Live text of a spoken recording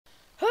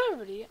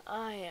everybody,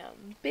 I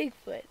am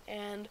Bigfoot,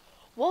 and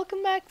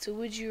welcome back to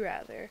Would You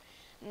Rather.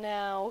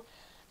 Now,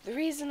 the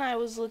reason I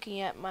was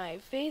looking at my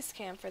face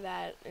cam for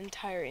that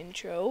entire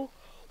intro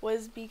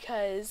was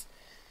because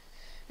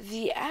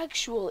the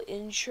actual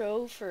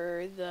intro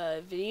for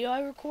the video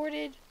I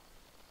recorded,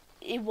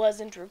 it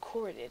wasn't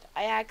recorded.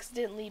 I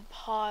accidentally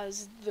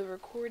paused the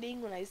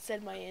recording when I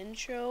said my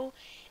intro,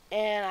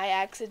 and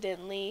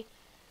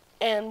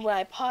when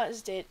I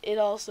paused it, it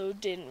also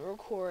didn't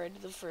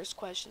record the first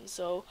question.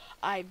 So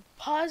I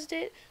paused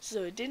it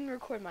so it didn't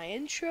record my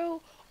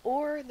intro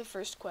or the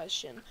first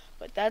question.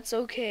 But that's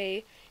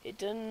okay. It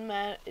doesn't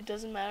matter. It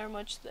doesn't matter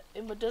much.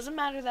 It doesn't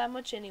matter that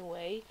much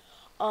anyway.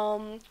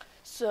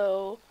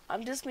 So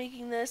I'm just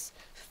making this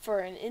for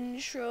an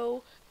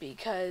intro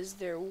because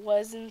there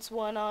wasn't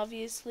one,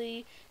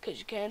 obviously, because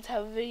you can't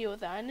have a video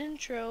without an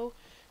intro.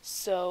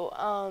 So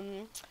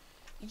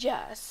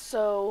yeah.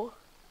 So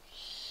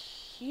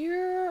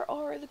here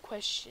are the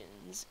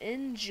questions.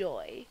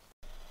 Enjoy.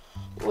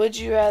 Would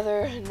you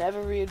rather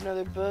never read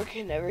another book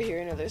and never hear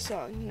another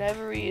song?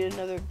 Never read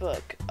another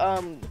book.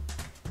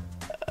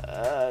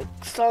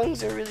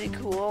 Songs are really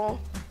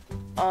cool.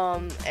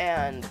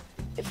 And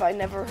if I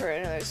never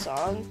heard another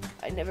song,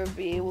 I'd never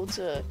be able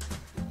to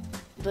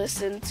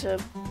listen to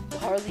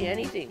hardly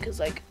anything, because,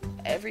 like,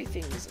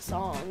 everything is a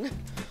song.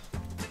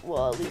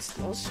 Well, at least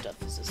most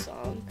stuff is a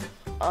song.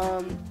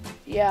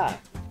 Yeah.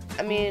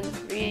 I mean,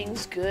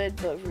 reading's good,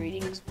 but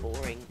reading's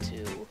boring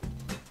too.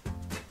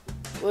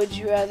 Would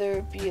you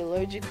rather be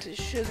allergic to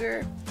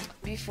sugar,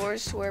 be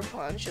forced to wear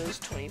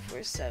ponchos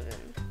 24/7?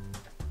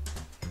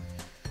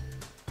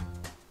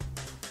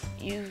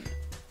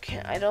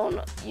 I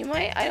don't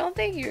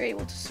think you're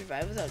able to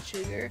survive without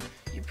sugar.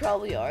 You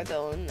probably are,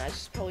 though, and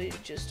that's probably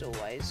just a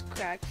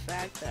wisecrack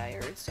fact that I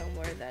heard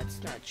somewhere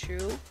that's not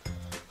true.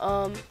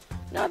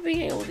 Not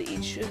being able to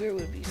eat sugar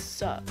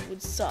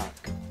would suck.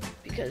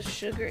 Because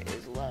sugar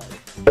is love.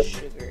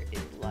 Sugar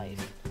is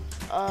life.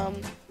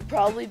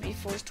 Probably be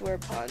forced to wear a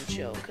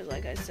poncho, because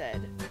like I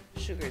said,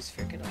 sugar is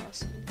freaking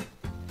awesome.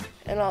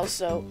 And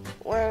also,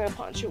 wearing a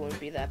poncho wouldn't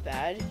be that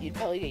bad. You'd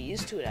probably get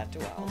used to it after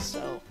a while.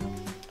 So,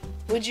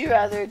 would you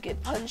rather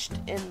get punched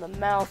in the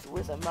mouth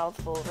with a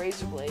mouthful of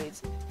razor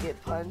blades, get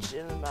punched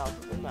in the mouth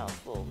with a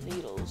mouthful of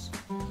needles?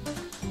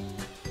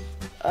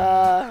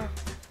 I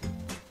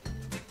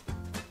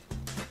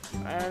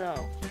don't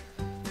know.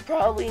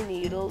 Probably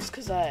needles,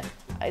 because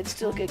I'd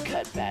still get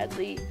cut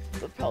badly,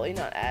 but probably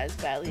not as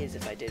badly as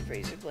if I did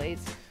razor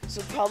blades.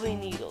 So probably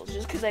needles,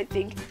 just because I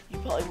think you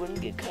probably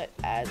wouldn't get cut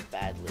as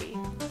badly.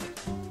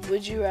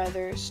 Would you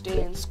rather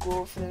stay in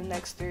school for the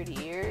next 30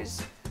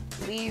 years?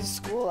 Leave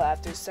school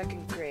after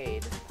 2nd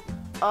grade.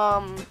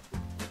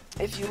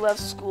 If you left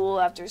school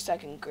after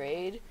 2nd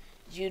grade,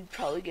 you'd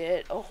probably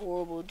get a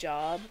horrible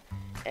job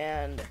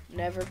and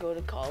never go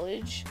to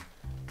college.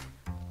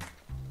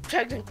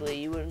 Technically,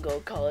 you wouldn't go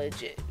to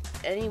college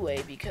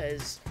anyway,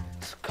 because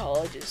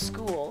college is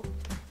school.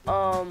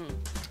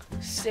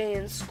 Stay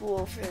in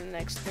school for the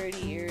next 30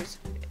 years.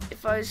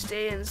 If I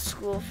stay in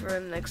school for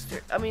the next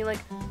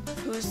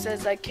who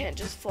says I can't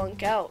just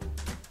flunk out?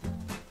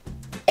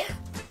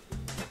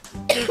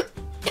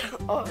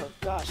 Oh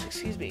gosh,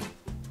 excuse me.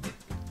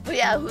 But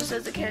yeah, who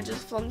says I can't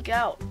just flunk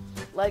out?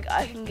 Like,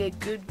 I can get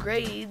good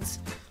grades.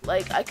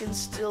 Like, I can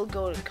still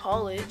go to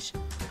college.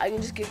 I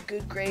can just get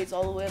good grades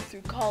all the way up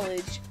through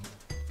college.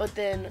 But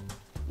then,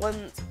 what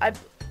I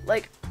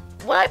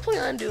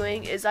plan on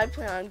doing is I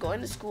plan on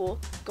going to school,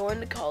 going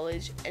to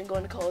college, and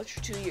going to college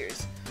for 2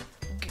 years.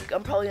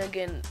 I'm probably going to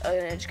get an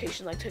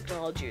education like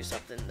technology or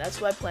something. That's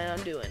what I plan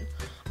on doing.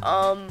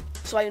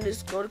 So I can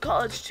just go to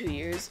college 2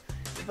 years,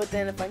 but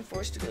then if I'm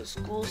forced to go to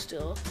school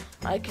still,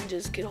 I can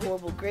just get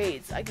horrible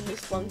grades. I can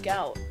just flunk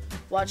out,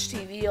 watch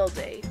TV all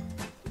day.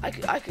 I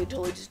could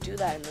totally just do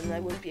that, and then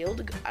I wouldn't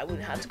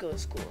have to go to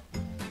school.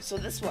 So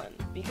this one,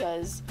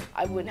 because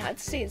I wouldn't have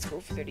to stay in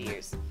school for 30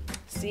 years.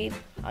 See,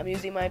 I'm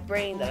using my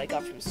brain that I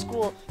got from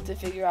school to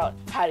figure out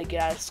how to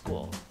get out of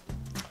school.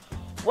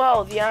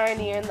 Well, the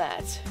irony in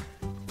that.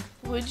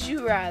 Would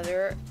you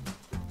rather,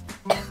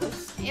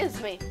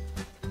 excuse me,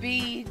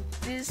 be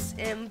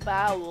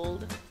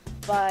disemboweled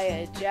by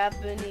a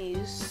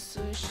Japanese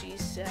sushi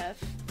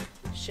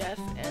chef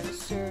and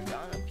served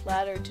on a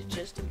platter to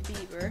Justin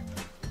Bieber?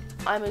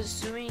 I'm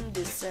assuming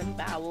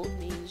disemboweled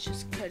means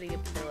just cutting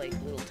up into like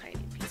little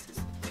tiny pieces.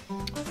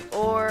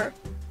 Or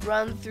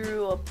run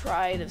through a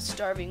pride of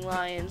starving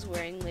lions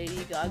wearing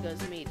Lady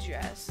Gaga's maid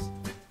dress.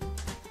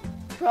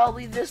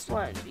 Probably this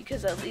one,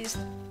 because at least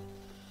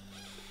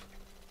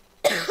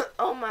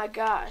oh my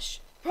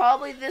gosh.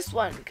 Probably this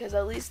one, because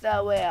at least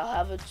that way I'll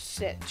have a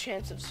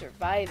chance of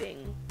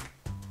surviving.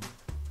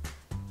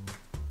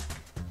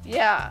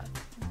 Yeah.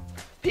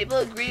 People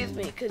agree with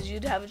me, because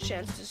you'd have a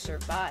chance to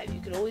survive.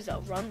 You could always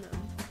outrun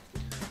them.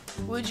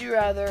 Would you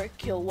rather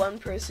kill one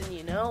person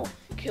you know,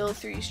 kill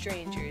 3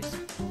 strangers?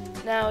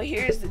 Now,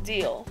 here's the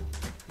deal.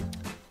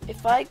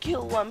 If I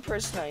kill one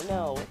person I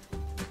know,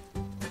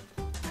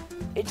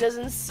 it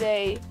doesn't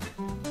say...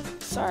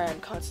 Sorry, I'm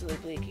constantly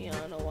blinking. I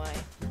don't know why.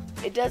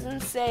 It doesn't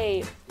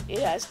say It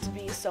has to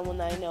be someone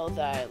that I know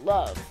that I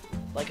love,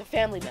 like a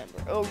family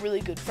member or a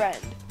really good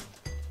friend.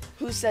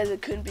 Who says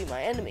it couldn't be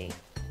my enemy?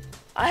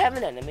 I have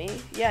an enemy.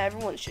 Yeah,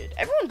 everyone should.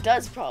 Everyone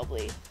does,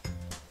 probably.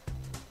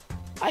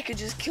 I could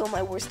just kill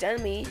my worst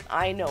enemy.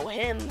 I know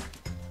him.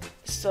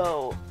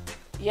 So,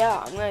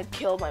 yeah, I'm gonna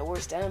kill my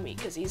worst enemy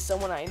because he's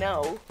someone I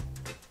know.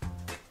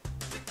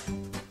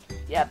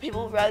 Yeah,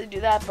 people would rather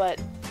do that,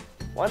 but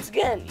once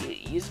again,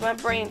 use my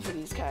brain for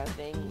these kind of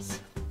things.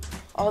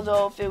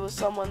 Although, if it was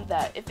someone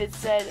that, if it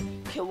said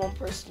kill one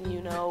person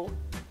you know,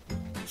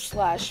 /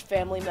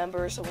 family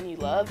member or someone you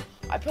love,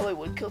 I probably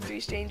would kill 3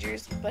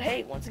 strangers. But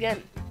hey, once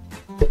again,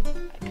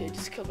 I could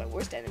just kill my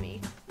worst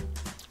enemy.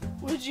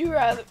 Would you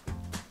rather...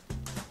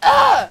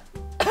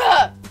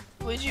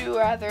 Would you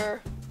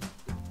rather...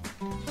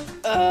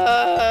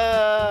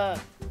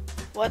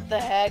 What the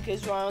heck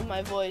is wrong with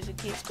my voice? It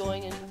keeps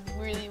going in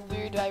really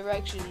weird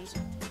directions.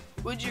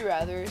 Would you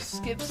rather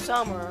skip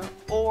summer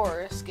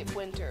or skip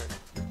winter?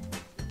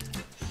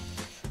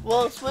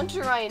 Well, it's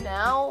winter right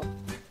now.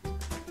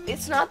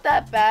 It's not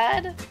that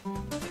bad.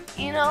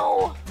 You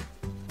know,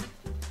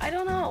 I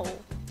don't know.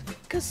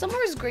 Because summer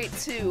is great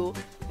too.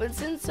 But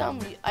since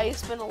I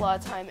spend a lot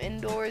of time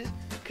indoors,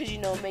 because, you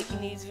know,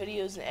 making these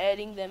videos and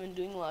editing them and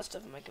doing a lot of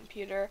stuff on my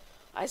computer,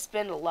 I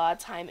spend a lot of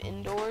time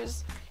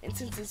indoors. And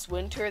since it's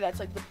winter, that's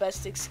like the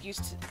best excuse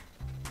to...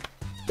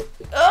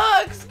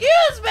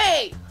 excuse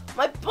me!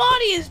 My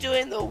body is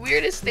doing the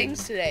weirdest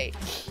things today.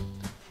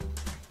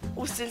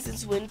 Well, since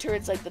it's winter,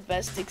 it's like the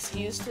best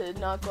excuse to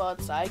not go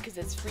outside because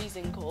it's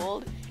freezing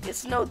cold. It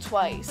snowed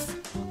twice.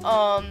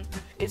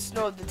 It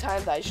snowed the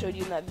time that I showed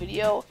you in that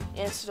video,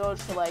 and it snowed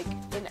for like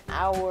an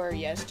hour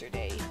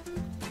yesterday.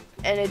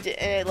 And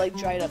it like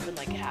dried up in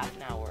like half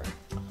an hour.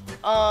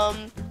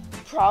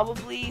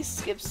 Probably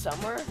skip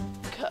summer,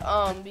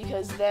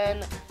 because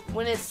then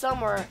when it's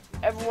summer,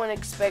 everyone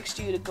expects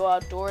you to go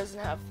outdoors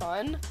and have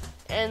fun.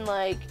 And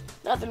like,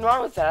 nothing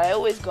wrong with that. I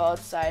always go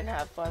outside and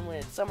have fun when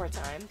it's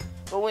summertime.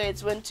 But when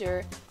it's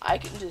winter, I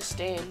can just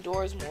stay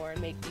indoors more and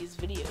make these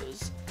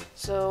videos.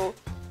 So,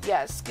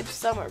 yeah, skip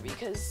summer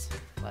because,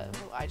 well,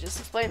 I just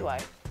explained why.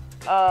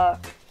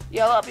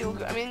 Yeah, a lot of people,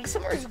 I mean,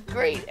 summer is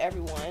great,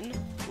 everyone.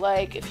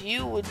 Like, if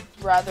you would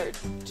rather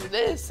do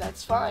this,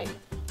 that's fine.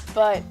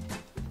 But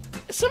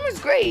summer's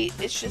great,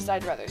 it's just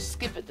I'd rather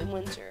skip it than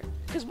winter.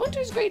 Because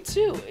winter's great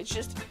too, it's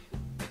just,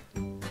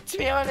 to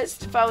be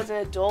honest, if I was an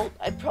adult,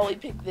 I'd probably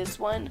pick this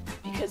one.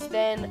 Because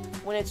then,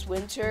 when it's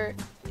winter,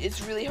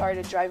 it's really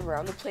hard to drive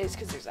around the place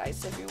because there's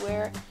ice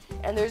everywhere.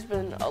 And there's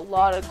been a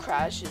lot of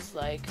crashes,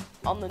 like,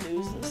 on the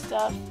news and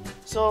stuff.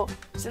 So,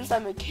 since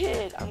I'm a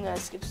kid, I'm gonna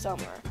skip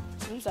summer.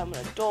 Since I'm an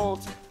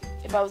adult,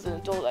 if I was an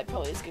adult, I'd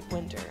probably skip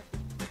winter.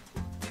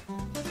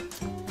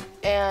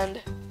 And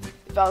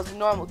if I was a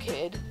normal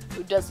kid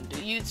who doesn't do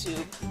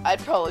YouTube, I'd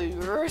probably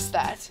reverse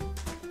that.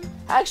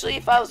 Actually,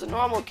 if I was a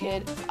normal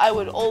kid, I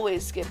would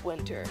always skip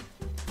winter.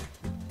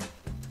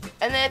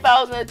 And then if I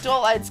was an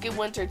adult, I'd skip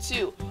winter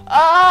too.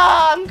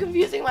 I'm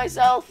confusing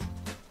myself.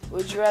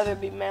 Would you rather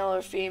be male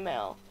or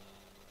female?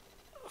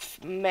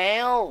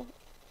 Male?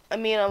 I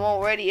mean, I'm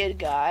already a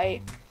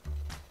guy.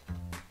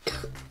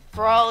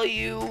 For all of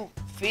you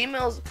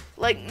females,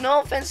 like,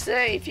 no offense to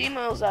any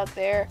females out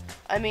there.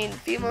 I mean,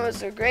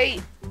 females are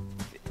great.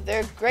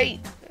 They're great.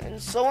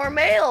 And so are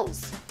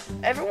males.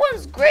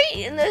 Everyone's great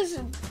in this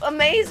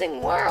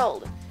amazing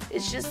world.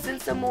 It's just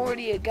since I'm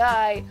already a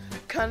guy,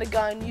 kind of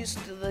gotten used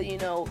to the, you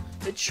know,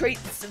 the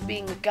traits of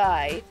being a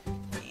guy.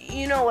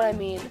 You know what I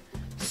mean?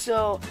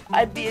 So,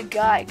 I'd be a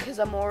guy because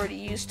I'm already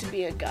used to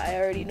being a guy. I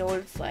already know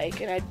what it's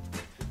like, and I'd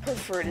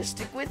prefer to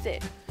stick with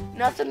it.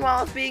 Nothing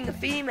wrong with being a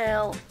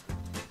female.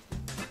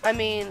 I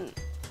mean,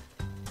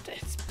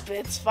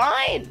 it's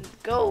fine.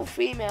 Go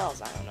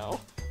females, I don't know.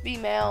 Be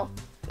male.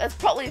 That's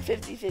probably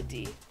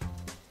 50-50.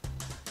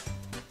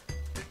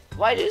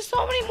 Why do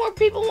so many more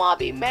people want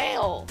to be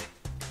male?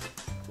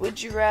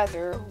 Would you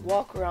rather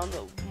walk around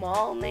the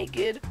mall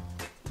naked,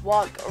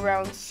 walk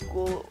around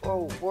school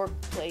or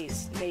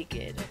workplace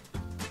naked?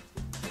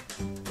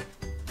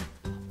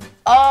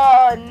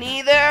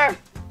 Neither.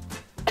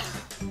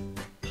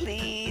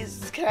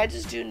 Please, can I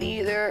just do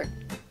neither?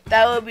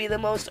 That would be the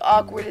most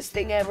awkwardest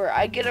thing ever.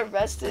 I'd get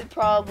arrested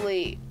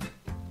probably.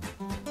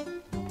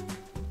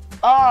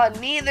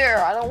 Neither.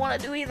 I don't want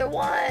to do either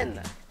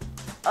one.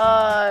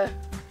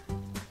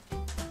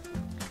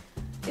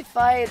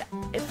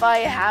 If I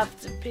have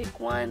to pick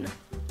one,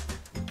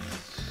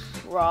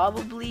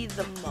 probably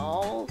the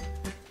mall.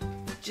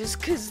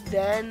 Just 'cause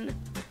then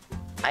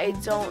I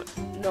don't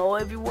know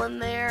everyone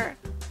there.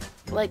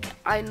 Like,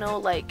 I know,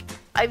 like,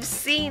 I've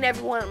seen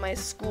everyone at my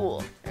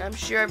school, and I'm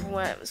sure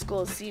everyone at my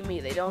school has seen me.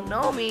 They don't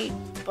know me,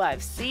 but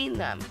I've seen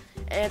them.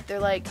 And if they're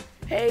like,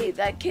 hey,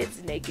 that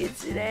kid's naked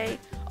today,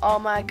 oh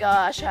my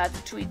gosh, I have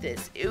to tweet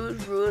this. It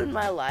would ruin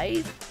my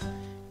life.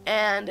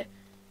 And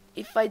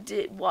if I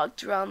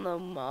walked around the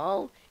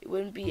mall, it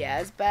wouldn't be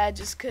as bad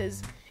just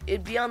 'cause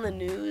it'd be on the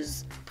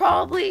news,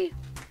 probably.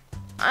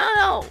 I don't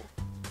know.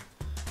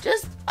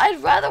 Just,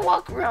 I'd rather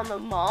walk around the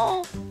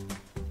mall,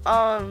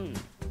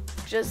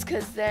 just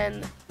 'cause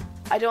then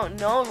I don't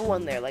know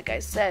everyone there, like I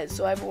said,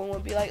 so everyone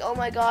would be like, oh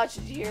my gosh,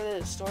 did you hear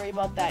the story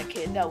about that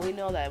kid that we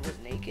know that was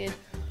naked?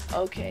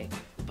 Okay,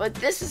 but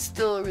this is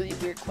still a really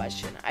weird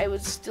question. I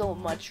would still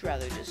much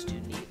rather just do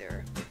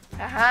neither.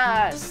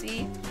 Haha,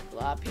 see? A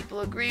lot of people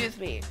agree with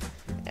me,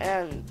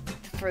 and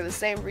for the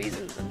same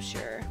reasons, I'm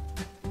sure.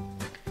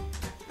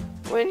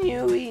 When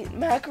you eat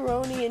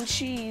macaroni and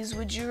cheese,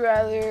 would you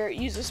rather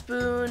use a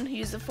spoon,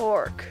 use a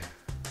fork?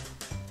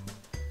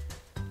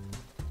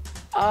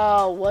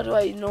 What do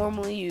I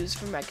normally use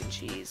for mac and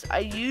cheese? I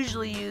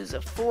usually use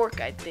a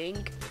fork, I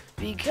think,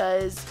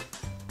 because,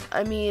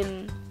 I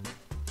mean,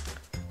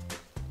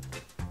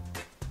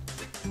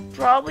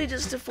 probably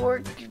just a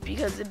fork,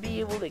 because it'd be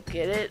able to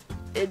get it.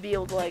 It'd be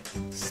able to, like,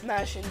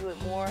 smash into it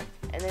more,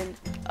 and then,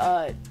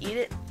 eat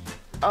it.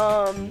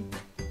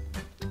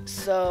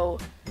 So,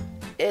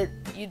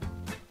 you'd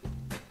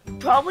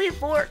probably a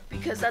fork,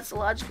 because that's a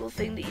logical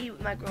thing to eat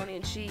with macaroni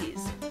and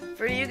cheese.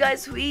 For you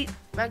guys who eat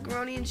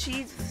macaroni and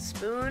cheese with a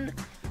spoon,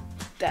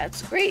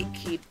 that's great.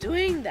 Keep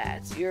doing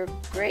that. You're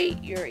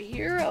great. You're a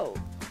hero.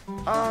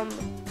 I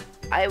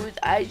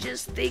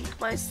just think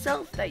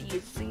myself that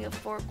using a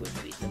fork would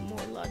be the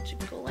more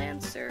logical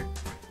answer,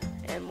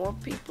 and more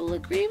people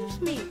agree with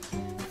me.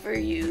 For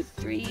you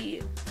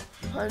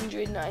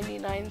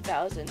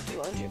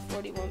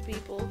 399,241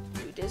 people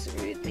who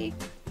disagree with me,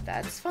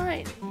 that's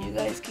fine. You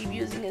guys keep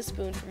using a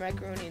spoon for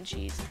macaroni and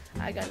cheese.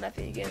 I got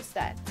nothing against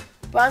that.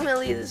 But I'm gonna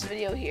leave this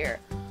video here.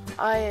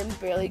 I am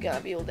barely gonna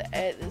be able to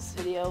edit this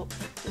video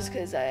just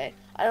because I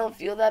don't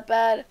feel that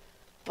bad.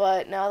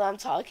 But now that I'm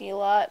talking a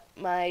lot,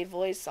 my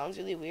voice sounds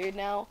really weird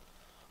now.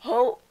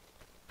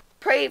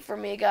 Pray for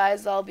me,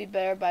 guys. I'll be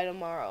better by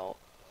tomorrow.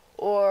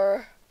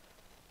 Or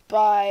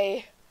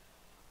by,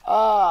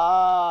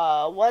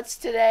 what's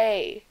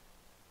today?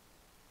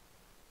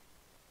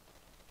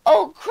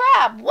 Oh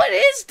crap, what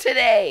is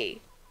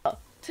today?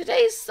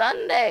 Today's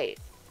Sunday.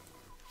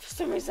 For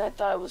some reason I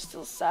thought it was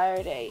still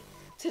Saturday.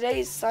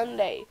 Today's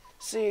Sunday,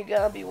 so you're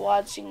gonna be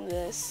watching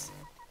this.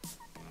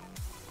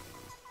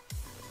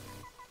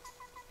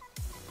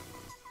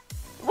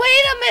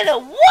 Wait a minute,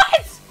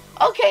 what?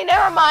 Okay,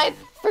 never mind,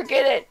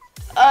 forget it.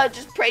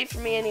 Just pray for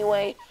me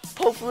anyway.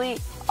 Hopefully,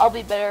 I'll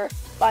be better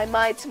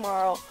by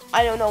tomorrow.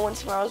 I don't know when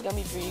tomorrow's gonna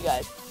be for you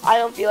guys. I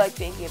don't feel like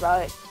thinking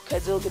about it,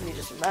 because it'll give me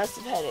just a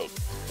massive headache.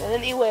 But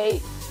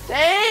anyway,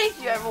 thank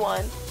you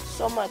everyone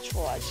so much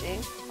for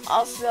watching.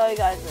 I'll see all you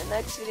guys in the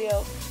next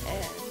video,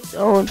 and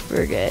don't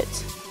forget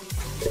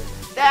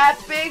that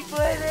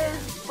Bigfoot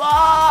is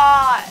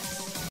boss!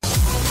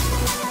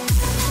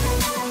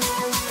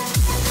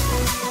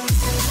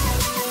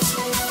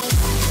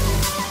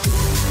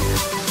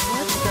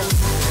 What the frick?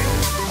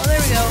 Oh,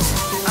 there we go.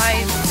 I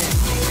didn't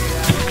figure it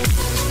out.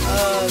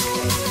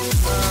 Okay.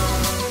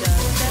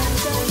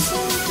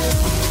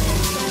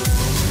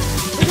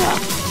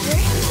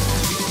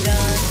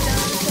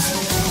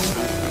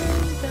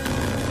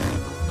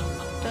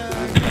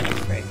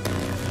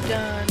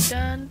 Dun,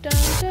 dun,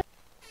 dun, dun.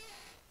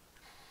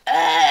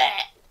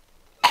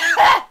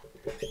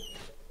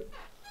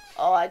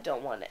 Oh, I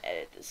don't want to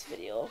edit this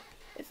video.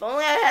 If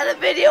only I had a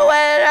video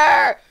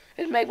editor!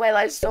 It'd make my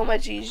life so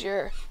much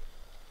easier.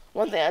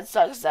 One thing that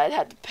sucks is I'd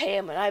have to pay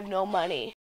him and I have no money.